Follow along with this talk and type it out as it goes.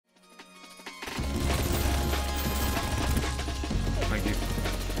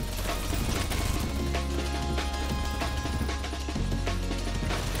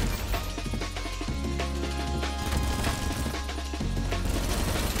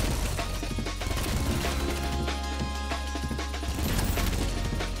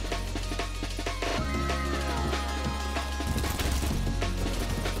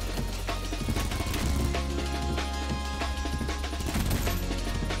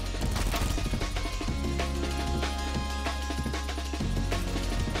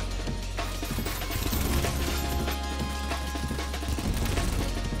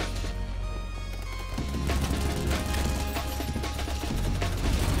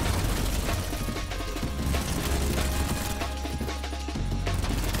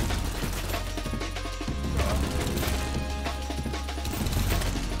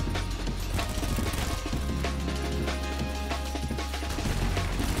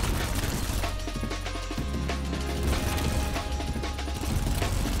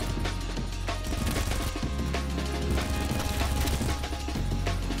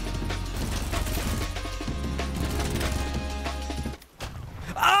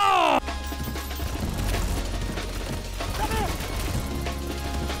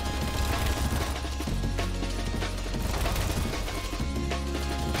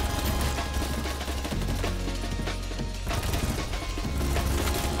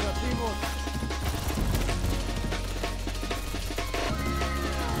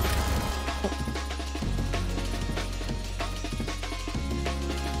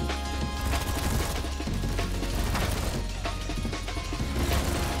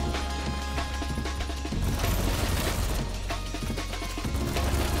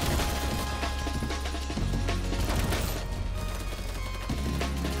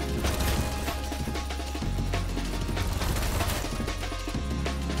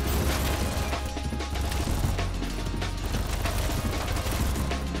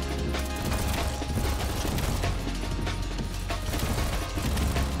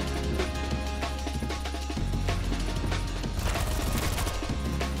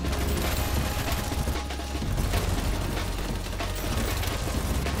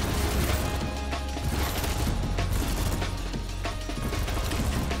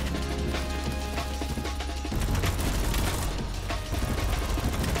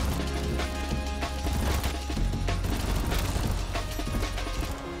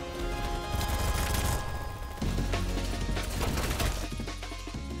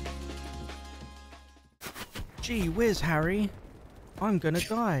Gee whiz, Harry. I'm gonna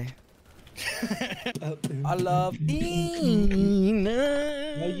die. I love peanuts.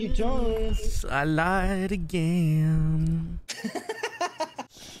 No, you don't. I lied again.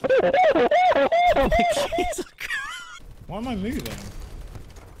 Why am I moving?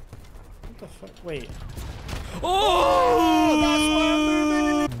 What the fuck? Wait. Oh! That's why I'm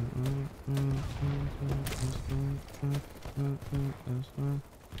moving.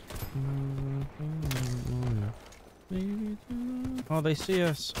 Oh, they see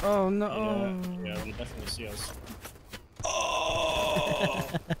us. Oh no. Yeah, they definitely see us. Oh!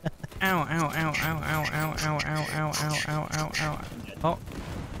 Ow, ow, ow, ow, ow, ow, ow, ow, ow, ow, ow, ow, ow. Oh.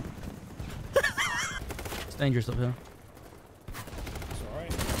 It's dangerous up here. It's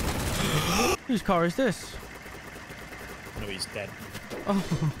alright. Whose car is this? No, he's dead. Oh.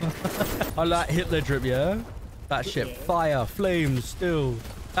 I like Hitler drip, yeah? That shit fire, flames, still.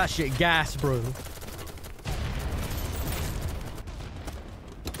 That shit gas, bro.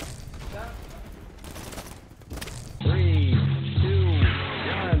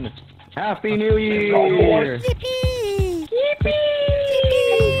 Happy New Year! Yippee! Yippee!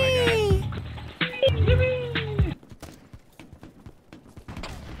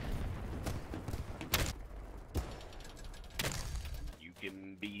 You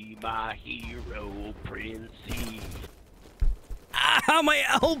can be my hero, Princey. Ah, my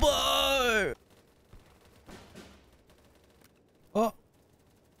elbow! Oh.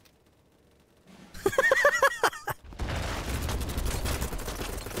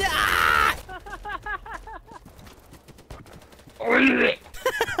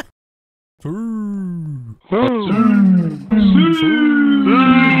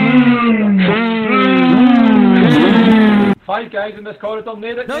 Five guys in this corridor,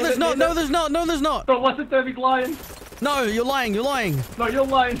 near it. No, there's not. No, there's not. No, there's not. Don't listen to him, he's lying. No, you're lying. You're lying. No, you're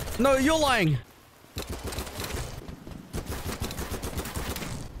lying. No, you're lying.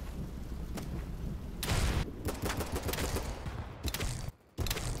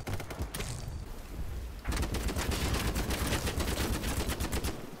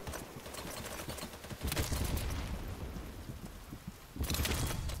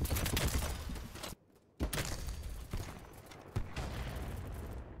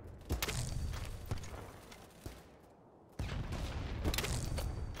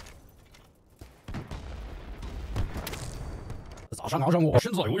早上我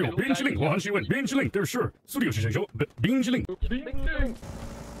现在我有冰淇淋，我很喜欢冰淇淋，但是这里是谁说冰淇淋？冰淇淋。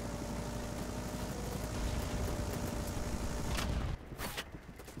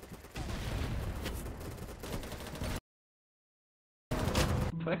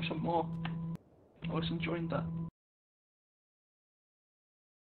Flex some more. I was enjoying that.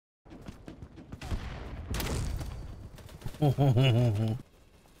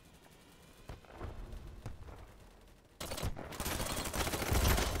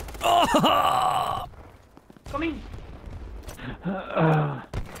 Come in.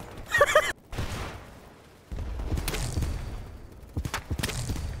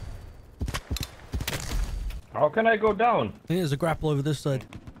 How can I go down? I think there's a grapple over this side.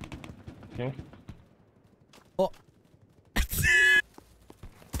 Okay. Oh.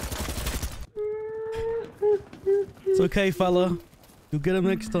 It's okay, fella. You'll get him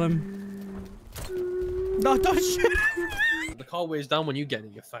next time. No, don't shoot him. The car weighs down when you get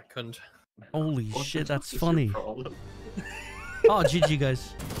it, you fat cunt. Holy shit, that's funny. Oh, GG,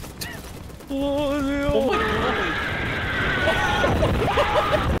 guys. Oh, no. Oh my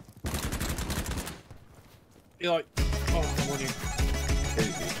god! You're like, oh, I'm on you.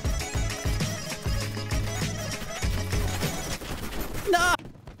 No!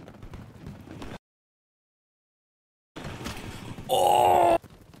 Oh!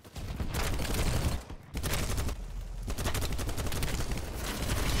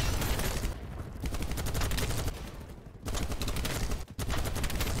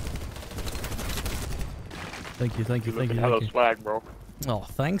 Thank you, thank you, thank you. Hello, Thank you. swag, bro. Oh,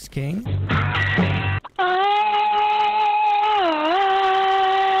 thanks, King.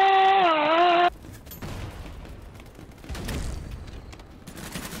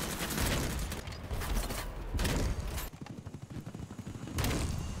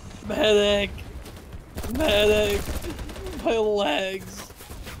 Medic! Medic! My legs!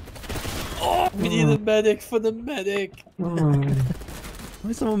 Oh, we need a medic for the medic! Why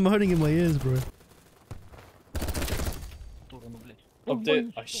is someone moaning in my ears, bro?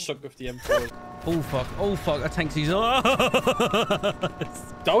 Update, I suck with the M4. Oh fuck, a tank sees. Oh!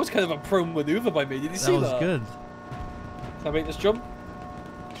 That was kind of a pro maneuver by me, did you see that? That was good. Can I make this jump?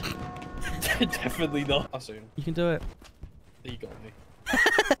 Definitely not. How soon? You can do it. You got me.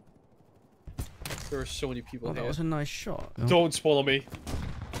 There are so many people Oh, that here. was a nice shot. Don't spawn on me.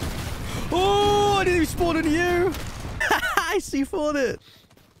 Oh, I didn't even spawn on you. I C4'd it.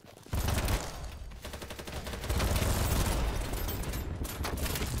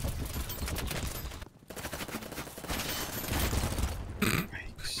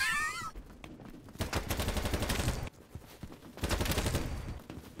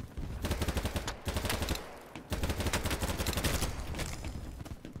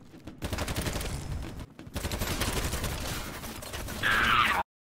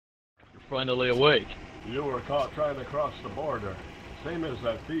 Finally awake. You were caught trying to cross the border. Same as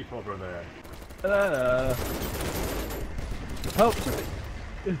that thief over there. Help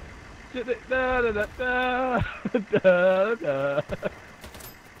me.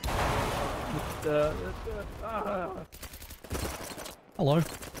 Hello.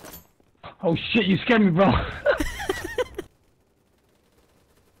 Oh shit, you scared me, bro.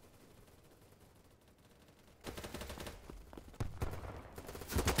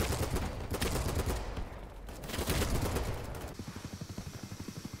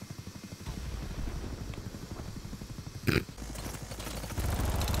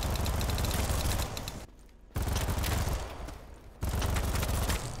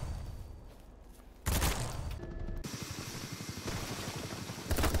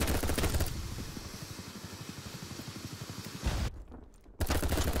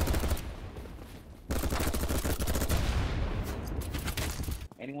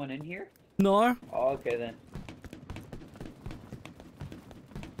 Anyone in here? No. Oh, okay then.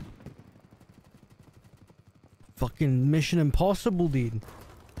 Fucking Mission Impossible, dude.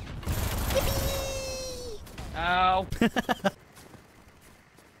 Ow.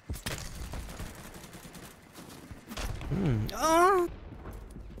 Ah.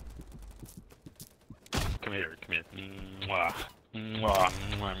 Come here, come here. Mwah. Mwah.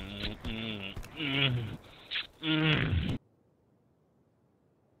 Mwah.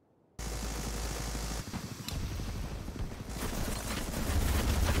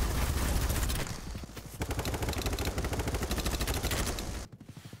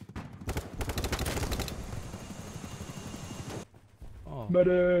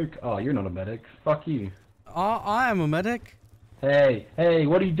 Medic! Oh, you're not a medic. Fuck you. I am a medic. Hey,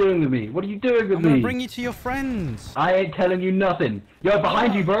 what are you doing with me? What are you doing with I'm me? gonna bring you to your friends. I ain't telling you nothing. Yo,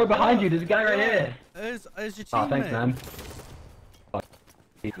 behind you, bro. Behind you. There's a guy right here. There's your teammate. Oh, thanks, man.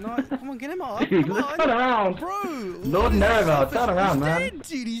 No, come on, get him up. Dude, Come let's on. turn around. Bro. Lord Nereval, turn around, He's man. dead,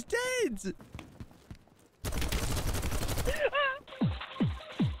 dude. He's dead.